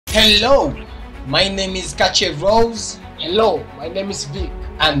Hello, my name is Kache Rose. Hello, my name is Vic.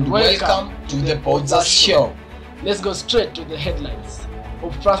 And welcome to the Podzers show. Let's go straight to the headlines.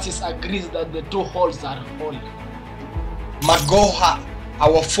 Pope Francis agrees that the two halls are holy. MAGOHA,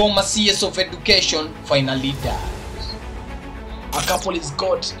 our former CS of education, finally dies. A couple is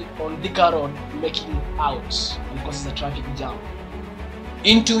caught on Thika Road making out and causes a traffic jam.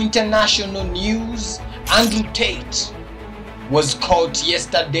 Into international news, Andrew Tate was caught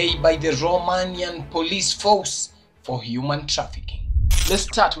yesterday by the Romanian police force for human trafficking. Let's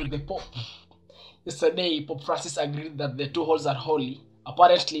start with the Pope. Yesterday, Pope Francis agreed that the two halls are holy.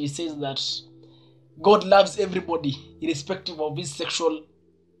 Apparently, he says that God loves everybody, irrespective of his sexual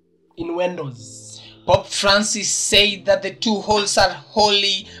innuendos. Pope Francis said that the two halls are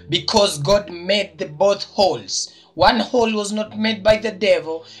holy because God made the both halls. One hole was not made by the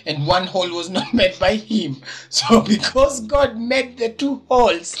devil and one hole was not made by him. So because God made the two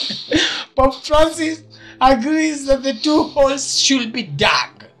halls, Pope Francis agrees that the two halls should be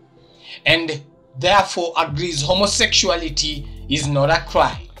dug, and therefore agrees homosexuality is not a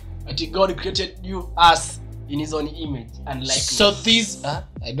crime. But God created us in his own image and likeness. So these I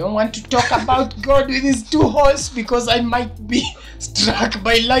don't want to talk about God with his two halls because I might be struck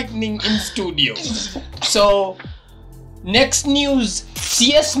by lightning in studio. So next news,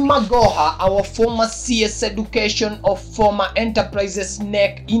 CS MAGOHA, our former CS education of former enterprises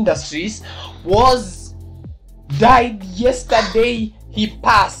neck industries, died yesterday. He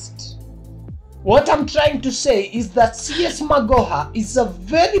passed. What I'm trying to say is that CS MAGOHA is a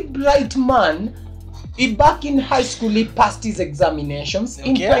very bright man. Back in high school, he passed his examinations. Okay.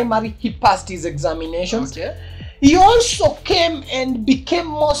 In primary, he passed his examinations. Okay. He also came and became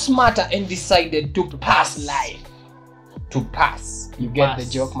more smarter and decided to pass life. To pass. You get the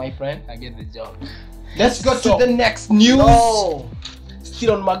joke, my friend? I get the joke. Let's go to the next news. No.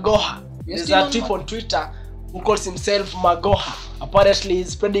 Still on MAGOHA. You're There's still a thief on Twitter who calls himself MAGOHA. Apparently,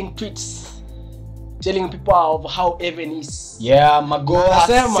 he's spreading tweets telling people of how heaven is. Yeah, MAGOHA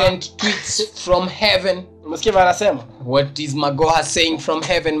Anasema. sent tweets from heaven. Umesikia vile anasema? What is MAGOHA saying from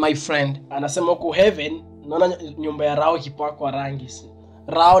heaven, my friend? Anasema huko heaven, naona nyumba ya Rao ikipakwa rangi.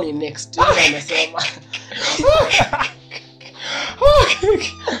 Rao ni next. Anasema.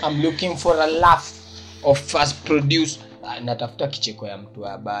 I'm looking for a laugh of first produce. Natafuta kicheko ya mtu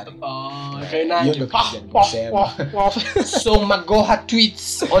wa habari. So MAGOHA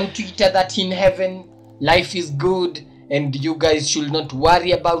tweets on Twitter that in heaven life is good and you guys should not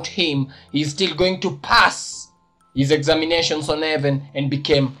worry about him. He's still going to pass his examinations on heaven and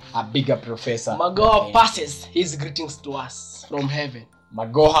became a bigger professor. MAGOHA passes his greetings to us from heaven.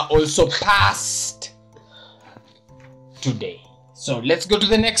 MAGOHA also passed today. So let's go to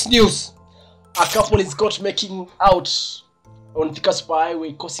the next news. A couple is caught making out on Thika Super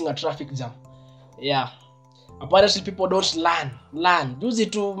Highway, causing a traffic jam. Yeah. Apparently people don't learn. Juzi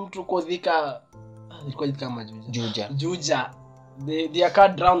tu mtu kwa Thika, kama Juja. Their car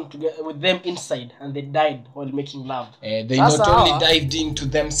drowned together with them inside and they died while making love. They not only dived into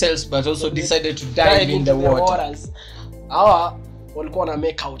themselves but also decided to dive in the water. Hawa walikuwa na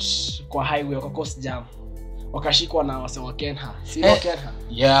make out kwa highway kwa cause jam. Wakashikwa na wase wa Kenya.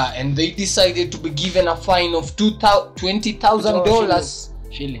 Yeah, and they decided to be given a fine of $20,000.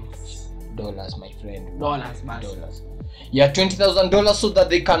 Shillings. Dollars, my friend. Dollars. Yeah, $20,000 so that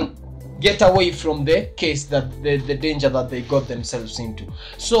they can get away from the case, that the danger that they got themselves into.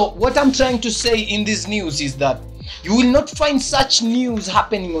 So what I'm trying to say in this news is that you will not find such news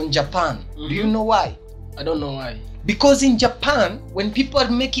happening on Japan. Mm-hmm. Do you know why? I don't know why. Because in Japan, when people are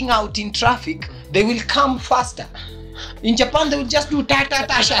making out in traffic, they will come faster. In Japan, they will just do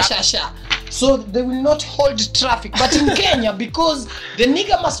ta-ta-ta-sha-sha-sha. So they will not hold traffic. But in Kenya, because the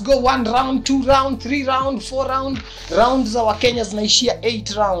nigga must go 1 round, 2 round, 3 round, 4 round, rounds our Kenyans naishia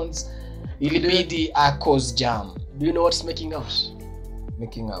 8 rounds. Ilibidi cause jam. Do you know what's making out?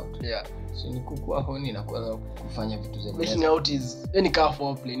 Making out? Yeah. So ni kukua honi na kufanya vitu zenu. Making out is any car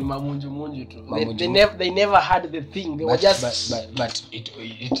foreplay, ni mamunju tu. They never had the thing. They were just but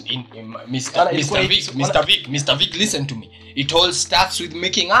Mr. Vic, listen to me. It all starts with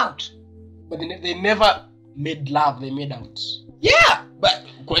making out. But they never made love, they made out. Yeah, but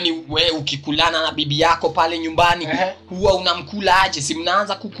kwani wewe ukikulana na bibi yako pale nyumbani huwa unamkula aje? Si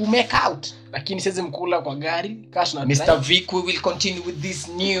mnaanza kukumake out. Lakini siwezi mkula kwa gari, cash na Mr. Vic, we will continue with this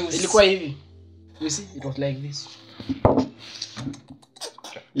news. Ilikuwa hivi. You see, it was like this.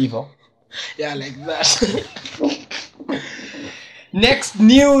 Evil. Yeah, like that. Next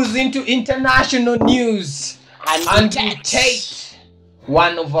news, into international news. Andrew Tate,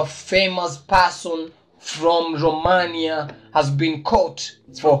 one of a famous person from Romania has been caught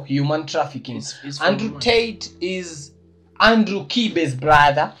for human trafficking. It's Andrew Tate is Andrew Kibe's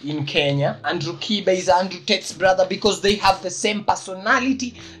brother in Kenya. Andrew Kibe is Andrew Tate's brother because they have the same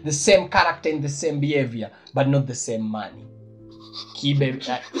personality, the same character, and the same behavior, but not the same money. Kibe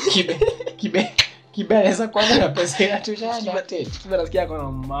anaweza kuwa na pesa ya tushana Tate. Kibe nasikia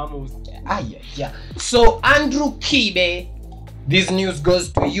kwa mama. Yeah. So Andrew Kibe, this news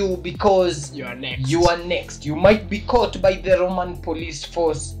goes to you because You are next. You are next. You might be caught by the Roman police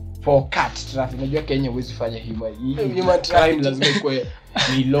force for cat traffic. Unajua Kenya huwezi fanya human crime, lazima ikuwe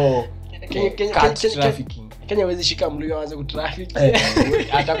ni law. Cat trafficking. Kenya huwezi shika mlio aanze kutraffic.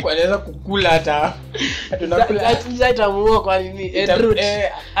 Atakuwa anaweza kukula hata tunakula itamuua kwa nini?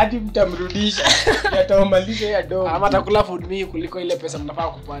 Hadi mtamrudisha. Atamaliza ya dog. Ama atakula food me kuliko ile pesa mnafaa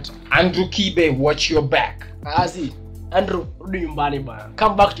kupata. Andrew Kibe, watch your back. See. Andrew, rudi nyumbani bana.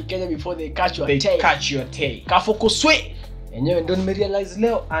 Come back to Kenya before they catch your tail. Catch your tail. Kafukuswe. Enyewe ndo nimerealize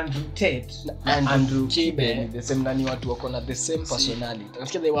leo Andrew Tate na Andrew Kibe ni the same, nani watu wako na the same personality.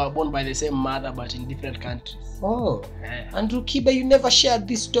 Nasikia they were born by the same mother but in different countries. Oh. Andrew Kibe, you never shared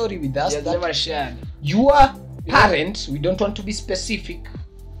this story with us. Yes, never shared. Your parent, we don't want to be specific,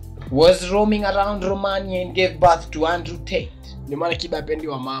 was roaming around Romania and gave birth to Andrew Tate. Ni maana Kibe apendi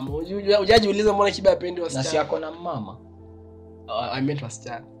wa mama. Ujaji uliza mbona Kibe apendi wasichana? Na si yako na mama. I meant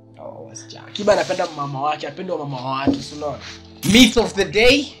wasichana. Wasichana. Kibe anapenda mama wake, apendi wa mama wa watu, si unaona? Myth of the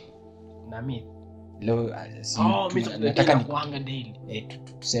day. Na myth. Myth of the day. Nataka ni kuanga daily.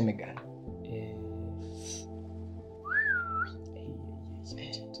 Tuseme gani?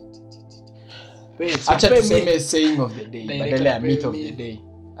 Acha tuseme saying of the day. Badala ya myth of the day.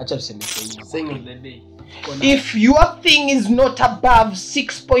 Acha tuseme saying of the day. If your thing is not above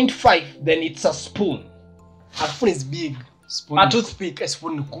 6.5, then it's a spoon. A spoon is big. A toothpick, a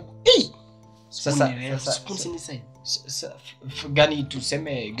spoon ni kubwa. Sasa spoon si ni size. Gani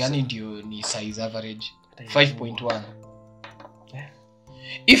tuseme gani ndio ni size average? 5.1.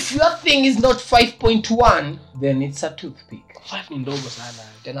 If your thing is not 5.1, then it's a toothpick. 5 ni ndogo sana.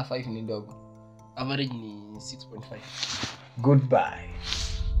 Tena 5 ni ndogo. Average ni 6.5. Goodbye.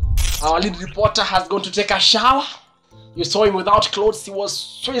 Our lead reporter has gone to take a shower. You saw him without clothes. He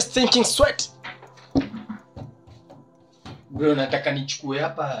was stinking sweat. Bro, nataka nichukue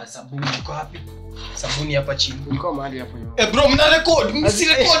hapa sabuni. Iko wapi? Sabuni hapa chini. Ulikuwa mahali hapo hiyo. Bro, mna record.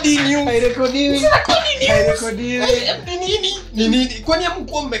 Msirekodi you. Hairekodiwi. Hairekodiwi. Ni nini? Kwani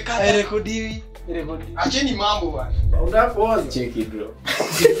mko mmekata? Hairekodiwi. Acheni mambo bwana. Unafanya. Check it bro.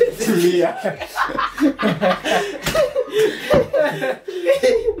 Tulia.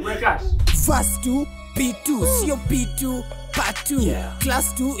 First 2, P2, sio P2, part 2. Yeah.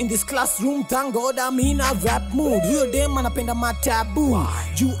 Class 2 in this classroom, thank God I'm in a rap mood. Huyo dem anapenda matabu,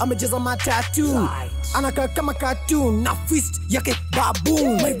 juu amejeza matatu. Anakaa kama cartoon na fist yake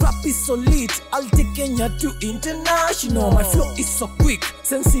baboon. My rap is solid, I'll take Kenya to international. My flow is so quick,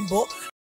 sensible